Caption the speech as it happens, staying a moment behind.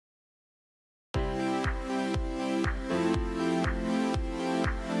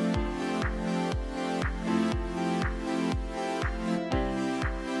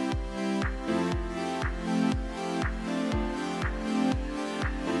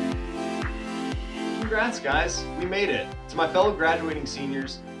Congrats guys, we made it. To my fellow graduating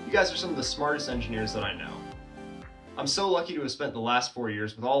seniors, you guys are some of the smartest engineers that I know. I'm so lucky to have spent the last 4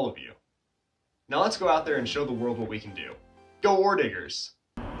 years with all of you. Now let's go out there and show the world what we can do. Go Ore Diggers!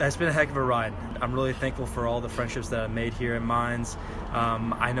 It's been a heck of a ride. I'm really thankful for all the friendships that I've made here at Mines.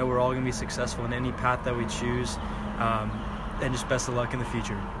 I know we're all going to be successful in any path that we choose, and just best of luck in the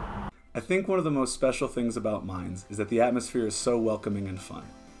future. I think one of the most special things about Mines is that the atmosphere is so welcoming and fun.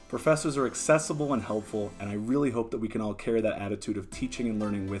 Professors are accessible and helpful, and I really hope that we can all carry that attitude of teaching and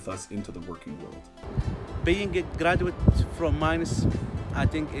learning with us into the working world. Being a graduate from Mines, I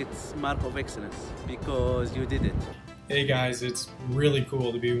think it's mark of excellence because you did it. Hey guys, it's really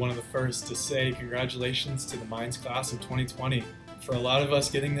cool to be one of the first to say congratulations to the Mines class of 2020. For a lot of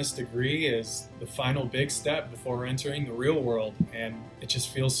us, getting this degree is the final big step before entering the real world, and it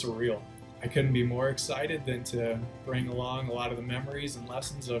just feels surreal. I couldn't be more excited than to bring along a lot of the memories and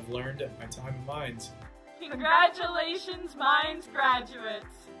lessons I've learned at my time at Mines. Congratulations, Mines graduates!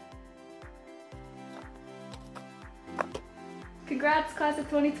 Congrats, class of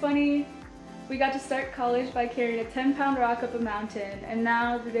 2020! We got to start college by carrying a 10-pound rock up a mountain, and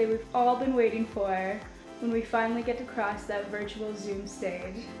now the day we've all been waiting for, when we finally get to cross that virtual Zoom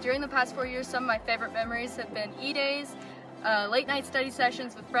stage. During the past 4 years, some of my favorite memories have been E-days, late night study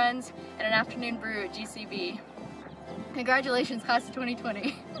sessions with friends, and an afternoon brew at GCB. Congratulations, class of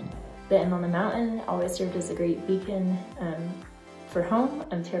 2020. The inn on the mountain always served as a great beacon for home.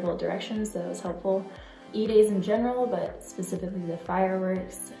 I'm terrible at directions, so that was helpful. E-days in general, but specifically the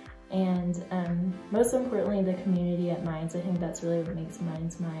fireworks, and most importantly, the community at Mines. I think that's really what makes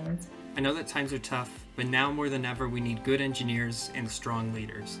Mines Mines. I know that times are tough, but now more than ever we need good engineers and strong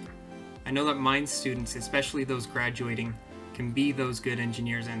leaders. I know that Mines students, especially those graduating, can be those good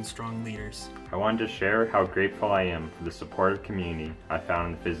engineers and strong leaders. I wanted to share how grateful I am for the supportive community I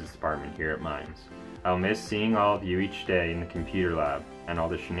found in the physics department here at Mines. I'll miss seeing all of you each day in the computer lab and all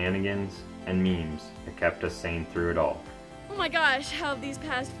the shenanigans and memes that kept us sane through it all. Oh my gosh, how these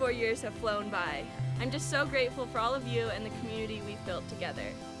past 4 years have flown by. I'm just so grateful for all of you and the community we've built together.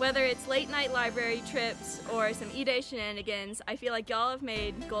 Whether it's late night library trips or some E-day shenanigans, I feel like y'all have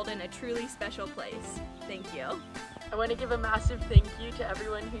made Golden a truly special place. Thank you. I want to give a massive thank you to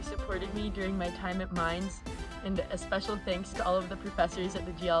everyone who supported me during my time at Mines, and a special thanks to all of the professors at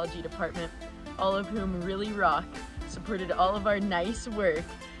the geology department, all of whom really rock, supported all of our nice work,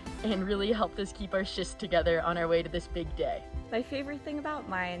 and really helped us keep our shifts together on our way to this big day. My favorite thing about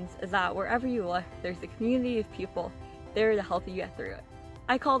Mines is that wherever you look, there's a community of people there to help you get through it.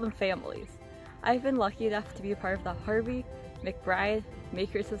 I call them families. I've been lucky enough to be a part of the Harvey, McBride,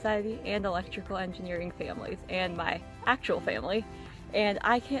 Maker Society, and electrical engineering families, and my actual family, and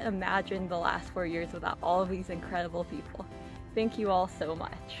I can't imagine the last 4 years without all of these incredible people. Thank you all so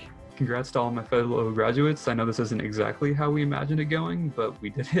much. Congrats to all my fellow graduates. I know this isn't exactly how we imagined it going, but we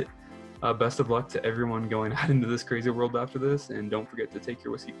did it. Best of luck to everyone going out into this crazy world after this, and don't forget to take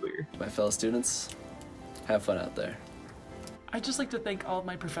your whiskey clear. My fellow students, have fun out there. I'd just like to thank all of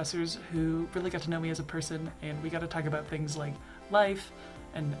my professors who really got to know me as a person, and we got to talk about things like life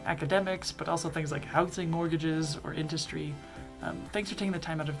and academics, but also things like housing, mortgages, or industry. Thanks for taking the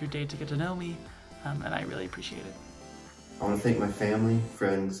time out of your day to get to know me, and I really appreciate it. I want to thank my family,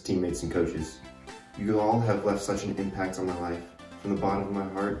 friends, teammates, and coaches. You all have left such an impact on my life. From the bottom of my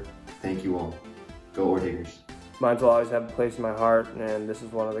heart, thank you all. Go Ore Diggers. Mines will always have a place in my heart, and this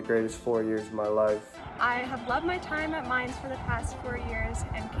is one of the greatest 4 years of my life. I have loved my time at Mines for the past 4 years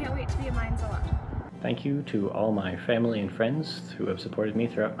and can't wait to be at Mines alum. Thank you to all my family and friends who have supported me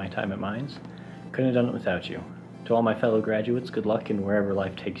throughout my time at Mines. Couldn't have done it without you. To all my fellow graduates, good luck in wherever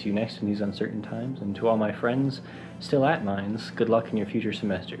life takes you next in these uncertain times. And to all my friends still at Mines, good luck in your future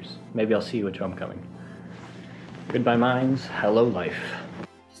semesters. Maybe I'll see you at homecoming. Goodbye Mines, hello life.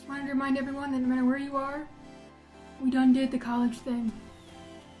 Just wanted to remind everyone that no matter where you are, we done did the college thing.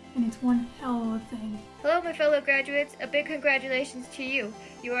 And it's one hell of a thing. Hello my fellow graduates, a big congratulations to you.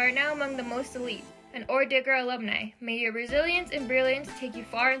 You are now among the most elite, an Ore Digger alumni. May your resilience and brilliance take you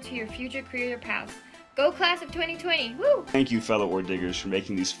far into your future career paths. Go class of 2020, woo! Thank you fellow Ore Diggers for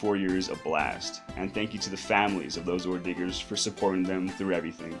making these 4 years a blast. And thank you to the families of those Ore Diggers for supporting them through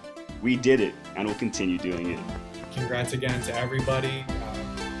everything. We did it, and we'll continue doing it. Congrats again to everybody.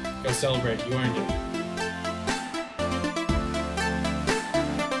 Go celebrate, you earned it.